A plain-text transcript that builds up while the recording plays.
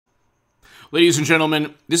Ladies and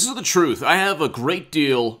gentlemen, this is the truth. I have a great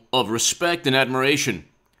deal of respect and admiration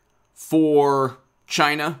for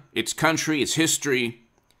China, its country, its history,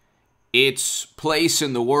 its place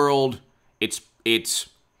in the world, its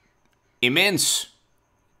immense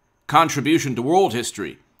contribution to world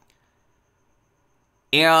history.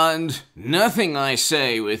 And nothing I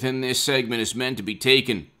say within this segment is meant to be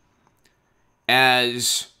taken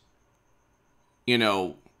as,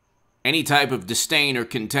 any type of disdain or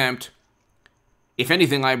contempt. If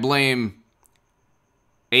anything, I blame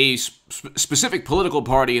a specific political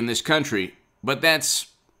party in this country, but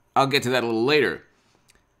I'll get to that a little later.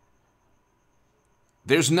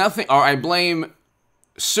 I blame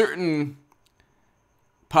certain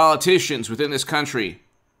politicians within this country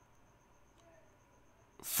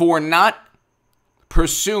for not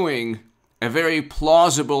pursuing a very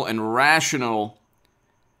plausible and rational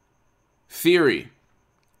theory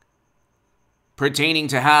pertaining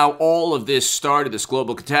to how all of this started, this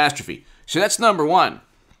global catastrophe. So that's number one.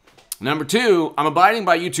 Number two, I'm abiding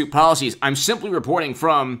by YouTube policies. I'm simply reporting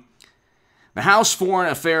from the House Foreign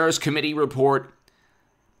Affairs Committee report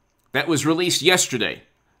that was released yesterday.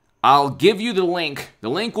 I'll give you the link. The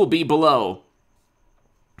link will be below.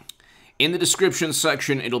 In the description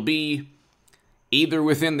section, it'll be either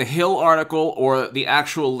within the Hill article or the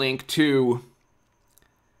actual link to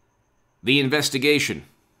the investigation.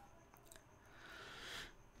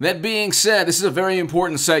 That being said, this is a very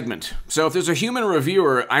important segment. So if there's a human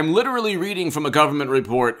reviewer, I'm literally reading from a government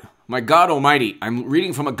report. My God almighty, I'm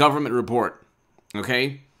reading from a government report.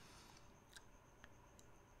 Okay?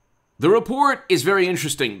 The report is very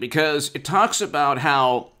interesting because it talks about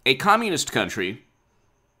how a communist country,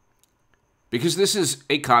 because this is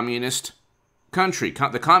a communist country,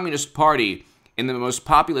 the Communist Party in the most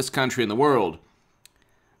populous country in the world,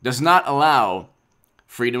 does not allow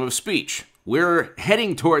freedom of speech. We're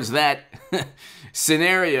heading towards that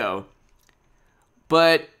scenario.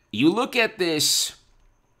 But you look at this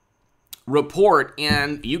report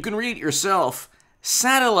and you can read it yourself.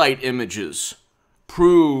 Satellite images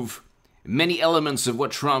prove many elements of what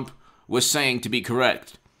Trump was saying to be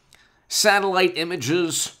correct. Satellite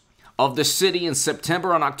images of the city in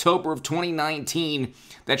September and October of 2019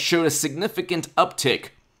 that showed a significant uptick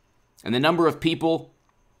in the number of people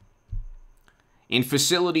in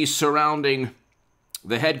facilities surrounding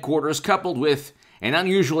the headquarters, coupled with an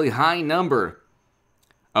unusually high number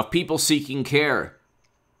of people seeking care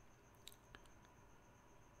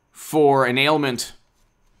for an ailment,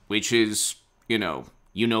 which is, you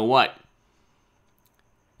know what.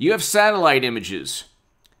 You have satellite images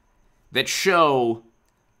that show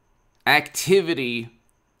activity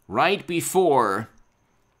right before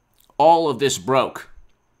all of this broke.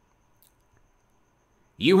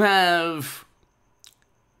 You have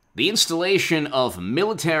the installation of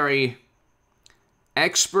military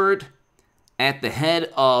expert at the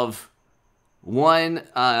head of one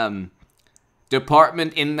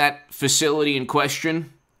department in that facility in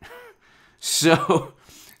question. So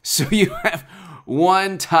you have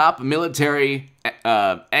one top military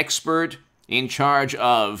expert in charge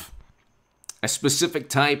of a specific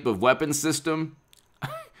type of weapon system.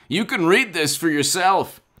 You can read this for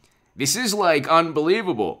yourself. This is like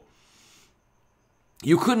unbelievable.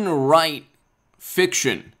 You couldn't write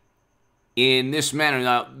fiction in this manner.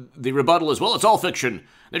 Now, the rebuttal is, well, it's all fiction.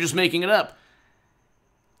 They're just making it up.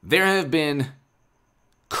 There have been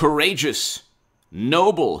courageous,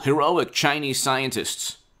 noble, heroic Chinese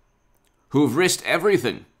scientists who have risked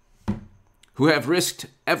everything,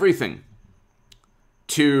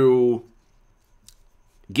 to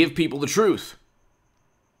give people the truth.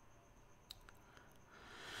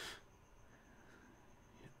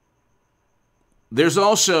 There's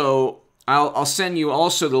also, I'll send you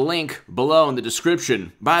also the link below in the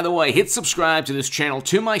description. By the way, hit subscribe to this channel.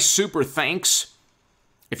 To my super thanks.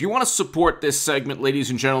 If you want to support this segment, ladies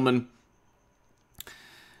and gentlemen,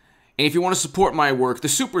 and if you want to support my work, the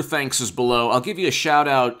super thanks is below. I'll give you a shout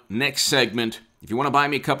out next segment. If you want to buy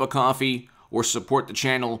me a cup of coffee or support the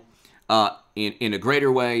channel in a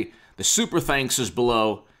greater way, the super thanks is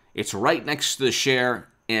below. It's right next to the share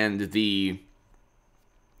and the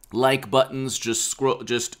like buttons. Just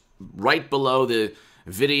right below the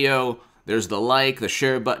video. There's the like, the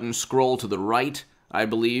share button. Scroll to the right, I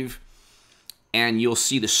believe, and you'll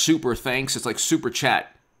see the super thanks. It's like super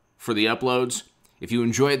chat for the uploads. If you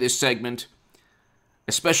enjoy this segment,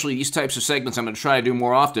 especially these types of segments, I'm going to try to do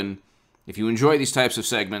more often. If you enjoy these types of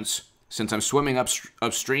segments, since I'm swimming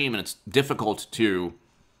upstream and it's difficult to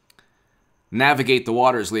navigate the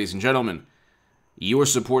waters, ladies and gentlemen, your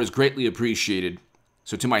support is greatly appreciated.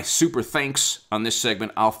 So to my super thanks on this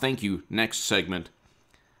segment, I'll thank you next segment.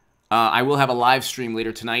 I will have a live stream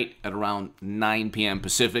later tonight at around 9 p.m.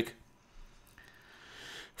 Pacific.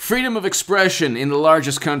 Freedom of expression in the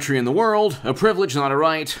largest country in the world, a privilege, not a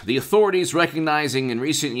right. The authorities recognizing in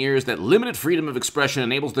recent years that limited freedom of expression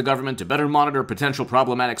enables the government to better monitor potential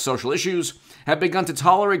problematic social issues have begun to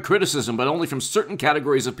tolerate criticism, but only from certain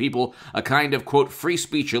categories of people, a kind of, quote, free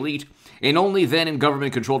speech elite, and only then in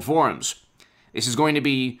government-controlled forums. This is going to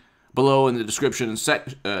be below in the description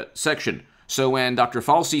section. So when Dr.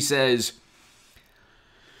 Fauci says,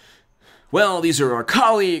 well, these are our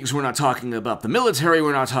colleagues, we're not talking about the military,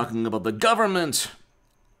 we're not talking about the government.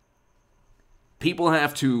 People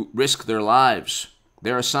have to risk their lives.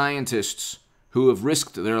 There are scientists who have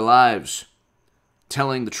risked their lives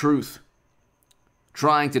telling the truth,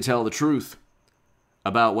 trying to tell the truth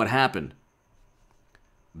about what happened.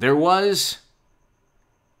 There was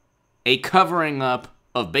a covering up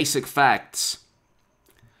of basic facts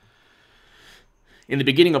in the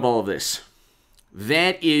beginning of all of this.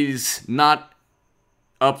 That is not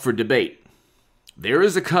up for debate. There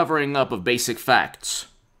is a covering up of basic facts.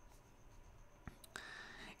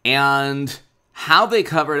 And how they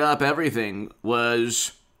covered up everything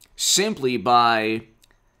was simply by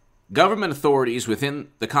government authorities within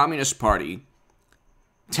the Communist Party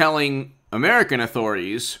telling American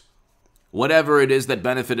authorities whatever it is that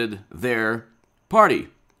benefited their party.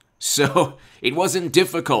 So it wasn't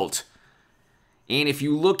difficult. And if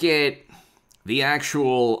you look at the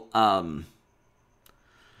actual,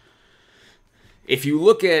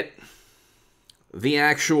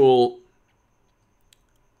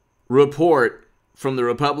 report from the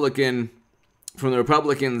Republicans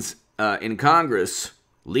in Congress,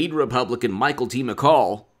 lead Republican Michael T.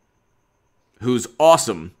 McCall, who's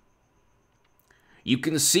awesome, you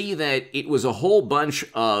can see that it was there's a whole bunch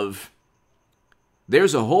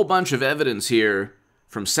of evidence here,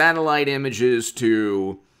 from satellite images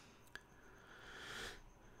to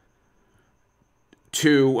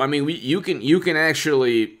I mean, you can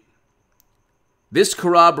actually, this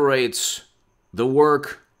corroborates the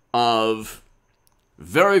work of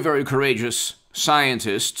very, very courageous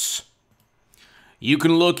scientists. You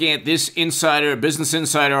can look at this Business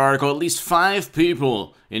Insider article. At least 5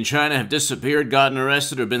 people in China have disappeared, gotten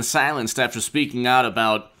arrested, or been silenced after speaking out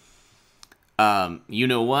about, you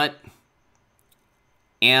know what?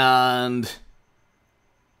 And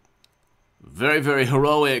very, very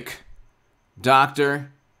heroic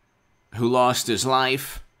doctor who lost his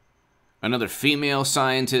life. Another female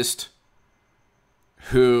scientist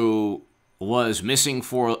who was missing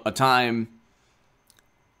for a time.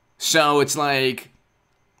 So it's like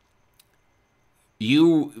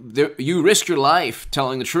you risk your life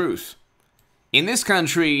telling the truth. In this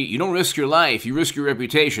country, you don't risk your life, you risk your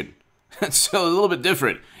reputation. So a little bit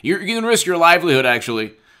different. You can risk your livelihood,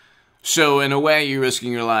 actually. So in a way, you're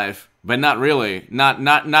risking your life, but not really.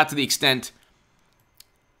 Not to the extent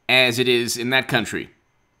as it is in that country.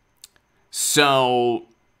 So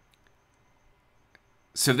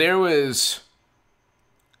there was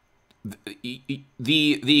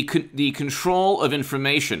the control of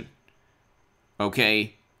information.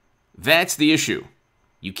 Okay, that's the issue.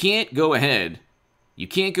 You can't go ahead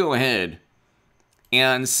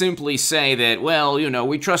and simply say that, well, you know,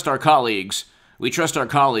 we trust our colleagues. We trust our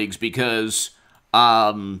colleagues because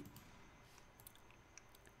if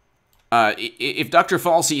Dr.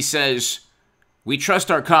 Fauci says we trust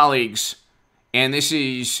our colleagues, and this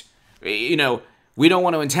is, you know, we don't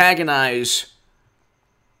want to antagonize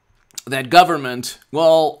that government,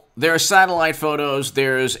 well, there are satellite photos,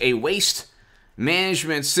 there's a waste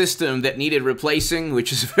management system that needed replacing,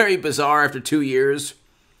 which is very bizarre after 2 years.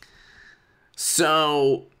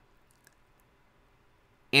 So,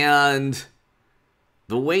 and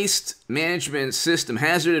the waste management system,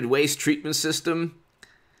 hazardous waste treatment system,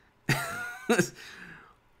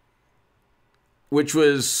 which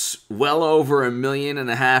was well over $1.5 million,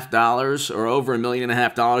 or over $1.5 million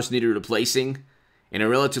needed replacing in a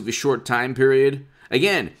relatively short time period.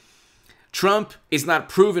 Again, Trump is not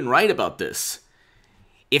proven right about this.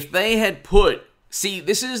 If they had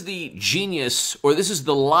this is the genius, or this is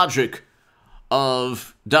the logic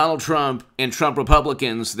of Donald Trump and Trump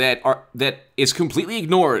Republicans that is completely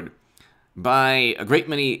ignored by a great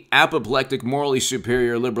many apoplectic, morally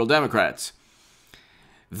superior liberal Democrats.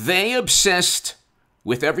 They obsessed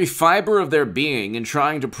with every fiber of their being in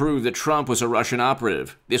trying to prove that Trump was a Russian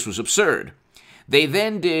operative. This was absurd. They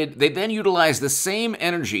then utilized the same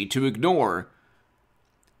energy to ignore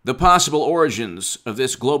the possible origins of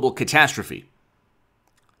this global catastrophe.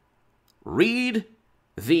 Read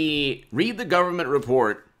the government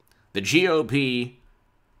report, the GOP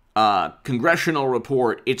congressional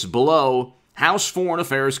report. It's below House Foreign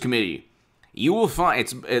Affairs Committee. You will find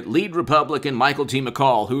it's lead Republican Michael T.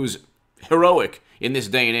 McCall, who's heroic in this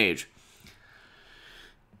day and age.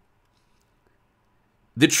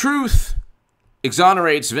 The truth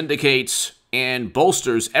exonerates, vindicates, and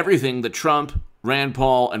bolsters everything that Trump, Rand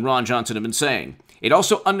Paul, and Ron Johnson have been saying. It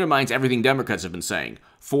also undermines everything Democrats have been saying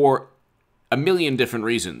for a million different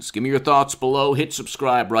reasons. Give me your thoughts below. Hit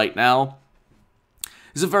subscribe right now.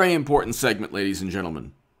 This is a very important segment, ladies and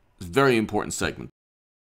gentlemen. It's a very important segment.